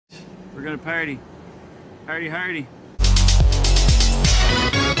We're gonna party. Party hardy.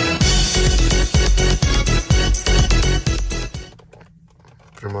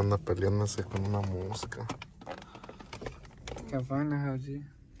 Primo anda peleándose con una mosca. Qué vaina, G.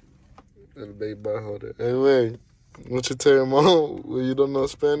 El baby bajo de. Hey, wait. What you tell your mom when you don't know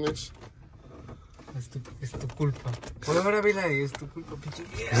Spanish? Es tu culpa. Hola, ahora vela ahí, es tu culpa, pinche.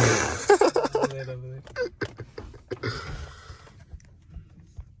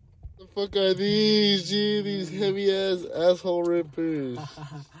 The fuck are these, G? These heavy ass asshole rippers.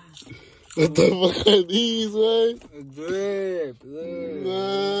 What the fuck are these, man? Drip.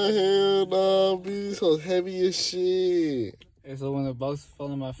 Nah, hell nah, these so heavy as shit. And so when the box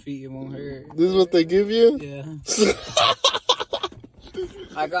fall on my feet, it won't hurt. This is what they give you? Yeah.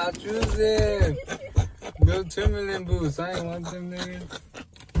 I got you, Zip. Good Timberland boots. I ain't want them niggas.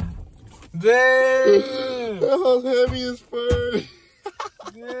 Damn! That was heavy as fuck.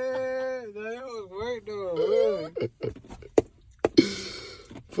 Yeah, that was work though.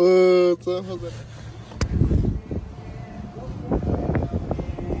 Fuck, that was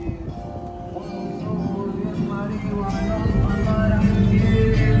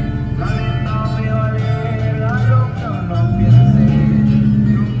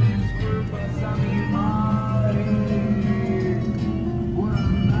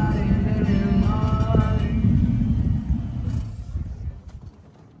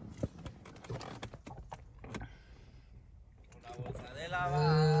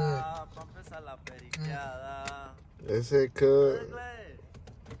ese cut.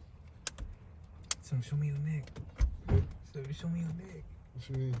 Show me your neck. Show me your neck. What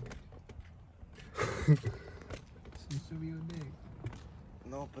you mean? Show me your neck.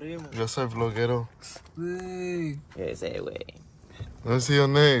 No, primo. Yo soy vloguero. Hey. Ese, güey. Let me see your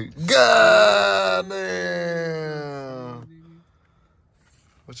neck. God damn.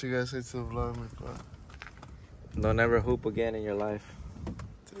 What you guys say to the vlog, my friend? Don't ever hoop again in your life.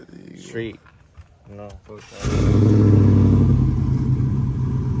 Street. No, fuck that.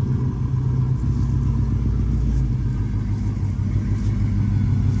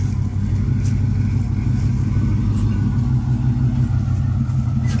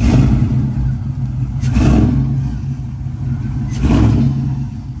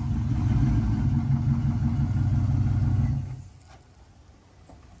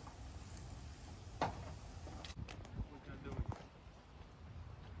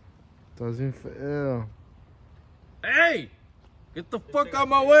 Estás bien feo. Hey! Get the fuck out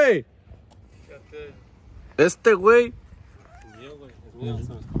my way! Este güey.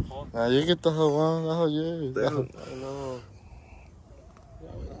 Ahí que estás jugando, oye.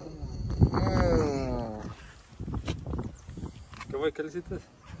 ¿Qué güey? ¿Qué le hiciste?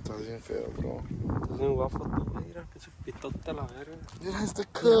 Estás bien feo, bro. Estás bien guapo tú, mira, pinche pitote a la verga. Mira este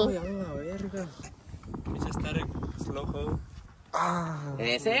cut. Ya la verga. Pinche estar en Lowhoes. Ah,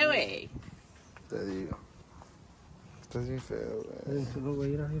 Ese güey. te digo. Estás bien feo,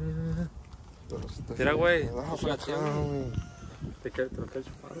 güey. Mira. Mira, güey. Baja para acá, güey. Te lo quiero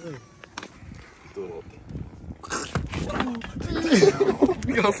chupar, güey.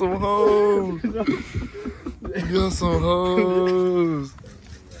 You got some hoes. You got some hoes.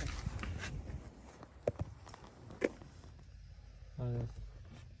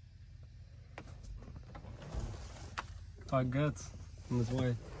 Five guts on his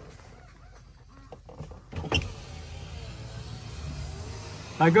way.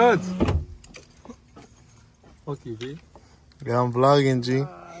 Hi, guts. Fuck you, B. Yeah, I'm vlogging, G.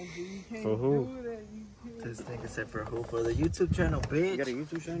 For who? This nigga said for who? For the YouTube channel, bitch. You got a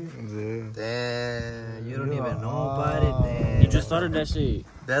YouTube channel? Yeah. Damn, you don't even know about it, damn. You just started that shit.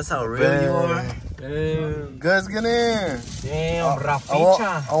 That's how real you are. Damn. Guys, get in. Damn,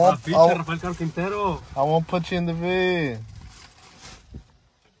 Raficha. Rafael Carpintero. I won't put you in the vid.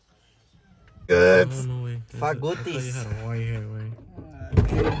 Good. No way. Fagutis.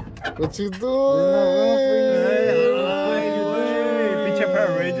 What you doing?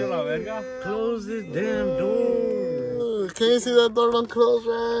 Close this damn door. Can you see that door don't close,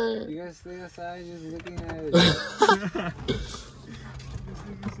 right? You guys stay outside just looking at it.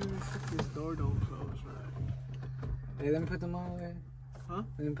 This door don't close, right? Hey, let me put them on, man. Huh?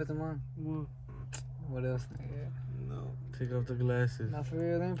 Let me put them on. What else, nigga? No. Take off the glasses. Not for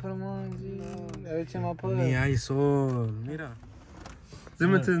real, let me put them on, G. Every time I put Ni hay sol. Mira.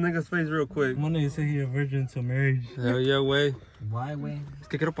 Zoom into this nigga's face real quick. One day you say he a virgin to marriage. Hell yeah, güey. Why, güey? Es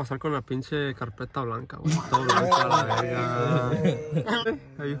que quiero pasar con la pinche carpeta blanca, güey. Todo blanco a la verga.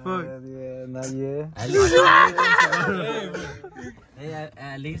 How you fuck? Yeah, not yet. Hey,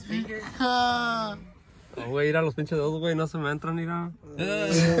 at least figure. Oh, güey, ir a los pinches dedos, güey. No se me entran, mira.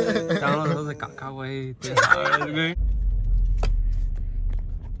 McDonald's de caca, güey.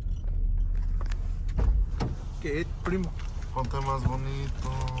 ¿Qué, primo? Ponte más bonito.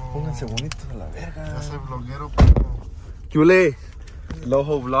 Pónganse bonitos a la verga. Ya soy vloguero, primo. Yule,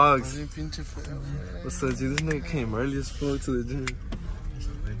 Lowhoes vlogs. Bien pinche feo, güey. What's up, dude? This nigga came early as fuck to the gym.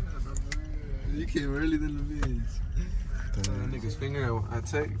 You came early than the bitch. That nigga's finger at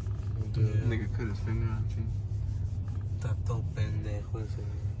tech. Nigga cut his finger on you. Está todo pendejo ese.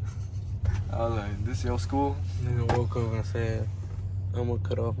 I was like, this your school? Nigga woke up and said, I'm gonna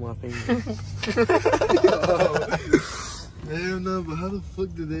cut off my finger. Hell no, but how the fuck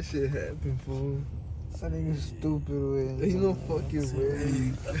did that shit happen, fool? That nigga stupid, güey. Ain't no fucking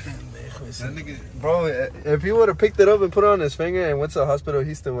way. That nigga. Bro, if he would have picked it up and put it on his finger and went to the hospital,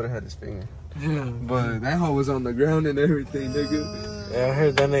 he still would have had his finger. Yeah. But that hoe was on the ground and everything, nigga. Yeah, I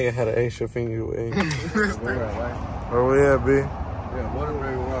heard that nigga had an extra finger, way. Where we at, B? Yeah,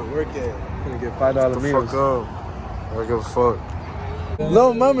 Waterbury, where I work at. Gonna get $5 meals. Fuck up. I don't give a fuck.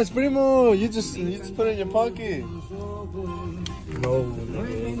 No, mames, primo. You just put it in your pocket. No, no.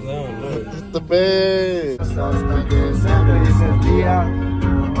 It's the bed.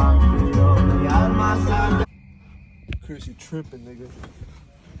 Chris, you tripping, nigga.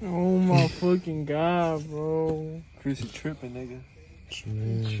 Oh my fucking god, bro. Chris, you tripping, nigga.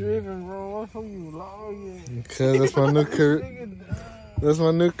 Tripping, bro. Why fuck you logging? Cause that's my new career. That's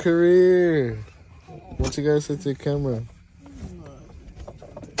my new career. What you guys say to the camera?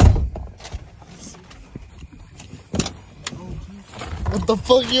 What the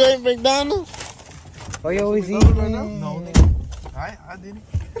fuck? You ain't McDonald's? Why you always eating right now? No, nigga. I didn't.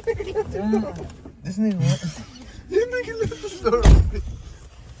 This nigga what? You nigga left the store.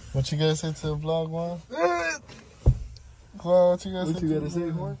 What you guys say to the vlog, Juan? Juan, what you guys What say? you gotta say,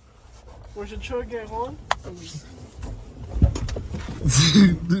 Juan? Where's your truck at, Juan?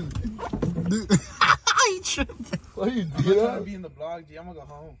 Why you I'm did trying to that? be in the vlog, G. I'm gonna go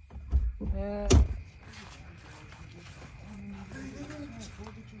home.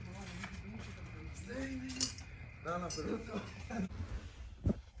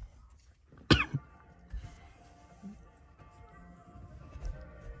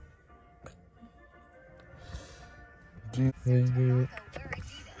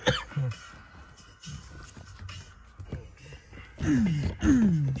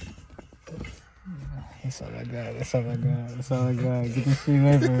 That's all I got. That's all I got. That's all I got. Get the shit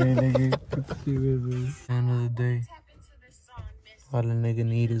away from me, nigga. Get the shit away from me. End of the day, all a nigga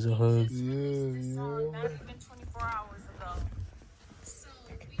need is a hug.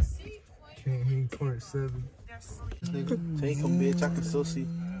 Can't hang part 7. Take him, bitch. I can still see.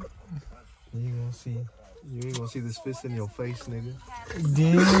 You ain't gonna see. You ain't gonna see this fist in your face, nigga.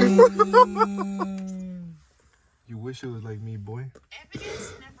 Damn. You wish it was like me, boy.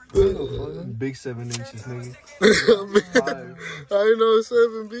 Big 7 inches, nigga. How you know it's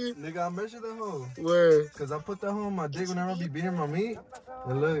 7B? Nigga, I measured that hoe. Where? Cause I put that hoe on my dick whenever I be beating my meat.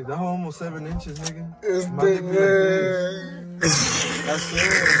 And look, that hoe almost 7 inches, nigga. It's My big, dick be like this. I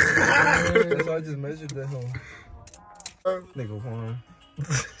swear. That's why I just measured that hoe. Nigga, Juan.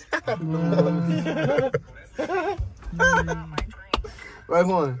 Right,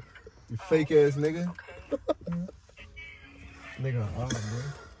 Juan? You fake ass nigga. Nigga, oh, bro.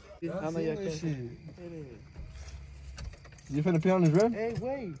 I know y'all can. You finna pee on his rib? Hey,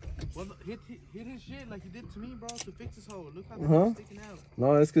 wait. Well, hit his shit like you did to me, bro, to fix this hole. Look how Uh-huh. it's sticking out.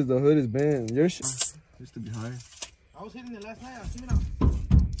 No, that's cause the hood is bent. Your shit used to be higher. I was hitting it last night. I seen it out.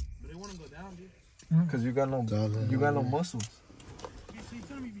 But they want to go down, dude. Cause you got no muscles. You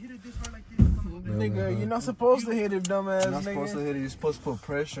telling me if you hit it this hard like this, it's gonna go down. Nigga, you're not supposed to hit it, dumbass. You're not supposed to hit it. You're supposed to put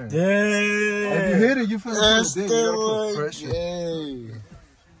pressure. If Yeah. you hit it, you finna That's put it in. You gotta put the pressure. way.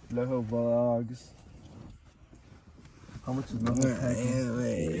 Lowhoes vlogs. How much is Lowhoes packing?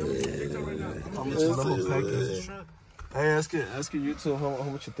 How much is Lowhoes packing? Hey, ask it YouTube how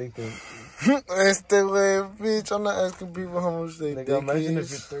much you think that. That's the way, bitch. I'm not asking people how much they Nigga, think imagine if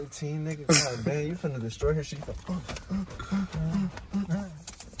is. you're 13, nigga. God damn, you finna destroy her shit.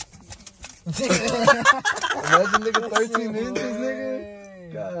 Imagine nigga 13 inches,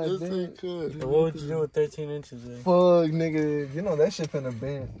 nigga. God This damn. ain't good. What would you do with 13 inches, eh? Fuck, nigga. You know that shit finna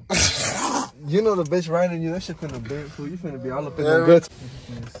bend. You know the bitch riding you, that shit finna bend, fool. You finna be all up in the guts.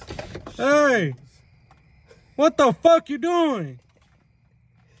 Hey! What the fuck you doing?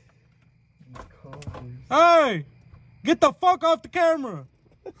 Hey! Get the fuck off the camera!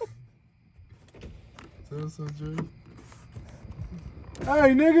 Hey,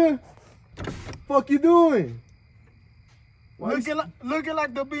 nigga. Fuck you doing? Looking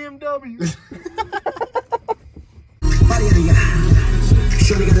like the BMW.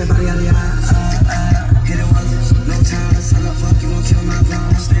 Shorty got that body out of your eye. Hit it once, no time. Suck up, fuck, you won't kill my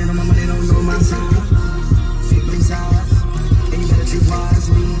vibe. Stand on my money, don't know my sign. Pick them sides, and you better choose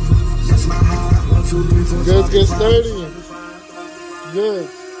wisely. That's my heart. 1, 2, 3, 4, 5. Good, get sturdy. Good.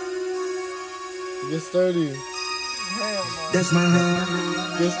 Get sturdy. That's my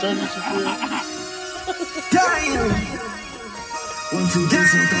heart. Get sturdy, Shafir. Damn. 1, 2, 3,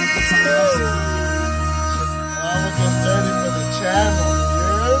 4, 5. I'm gonna get sturdy for the channel, yeah?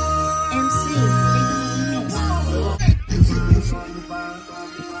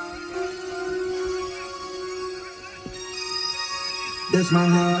 That's my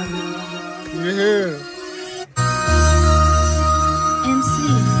heart. You're here.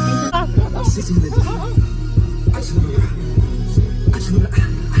 I'm 60 minutes. I just wanna rock. I just wanna rock.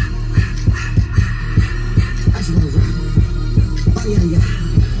 Body out of ya.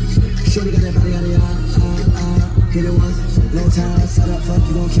 Shorty got that body out of ya. Hit it once, no time. Set up, fuck,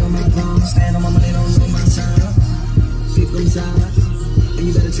 you gon' kill my phone. Stand on my money, don't know my sign. Pick them sides, and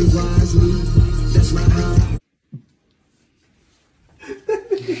you better choose wisely. That's my heart.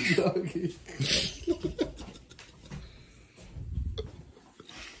 Doggy.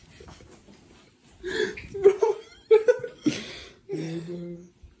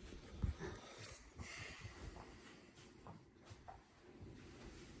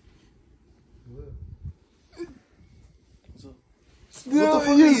 What the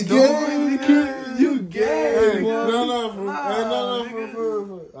fuck you doing? You gay. Hey, no.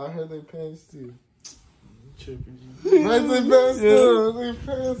 I heard they pants too. Right, they pants too. They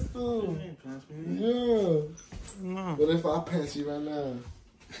pants too. Yeah. No. What if I pants you right now?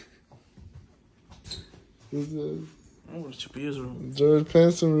 What's this? I want to chip his room. George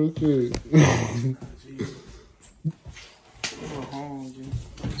pants him real quick. Go home, G.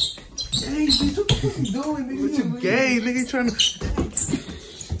 Hey, bitch, what the fuck you doing, nigga? What you gay, nigga? Trying to.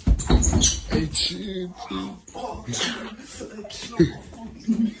 Hey, chill.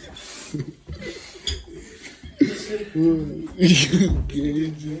 You gay,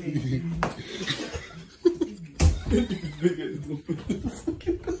 G.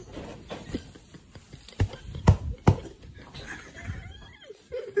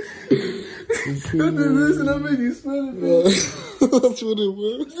 Listen, I made you smell it. That's what it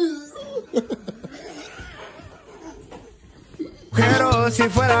was. Pero si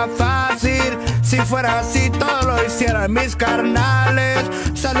fuera fácil, si fuera así todo lo hicieran mis carnales.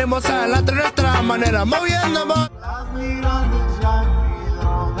 Salimos adelante de nuestra manera, moviéndonos. Las miradas ya mi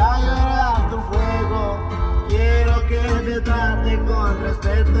droga, yo era tu fuego. Quiero que te trate con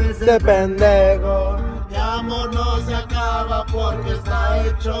respeto ese pendejo. Mi amor no se acaba porque está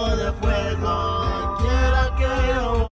hecho de fuego. Quiera que yo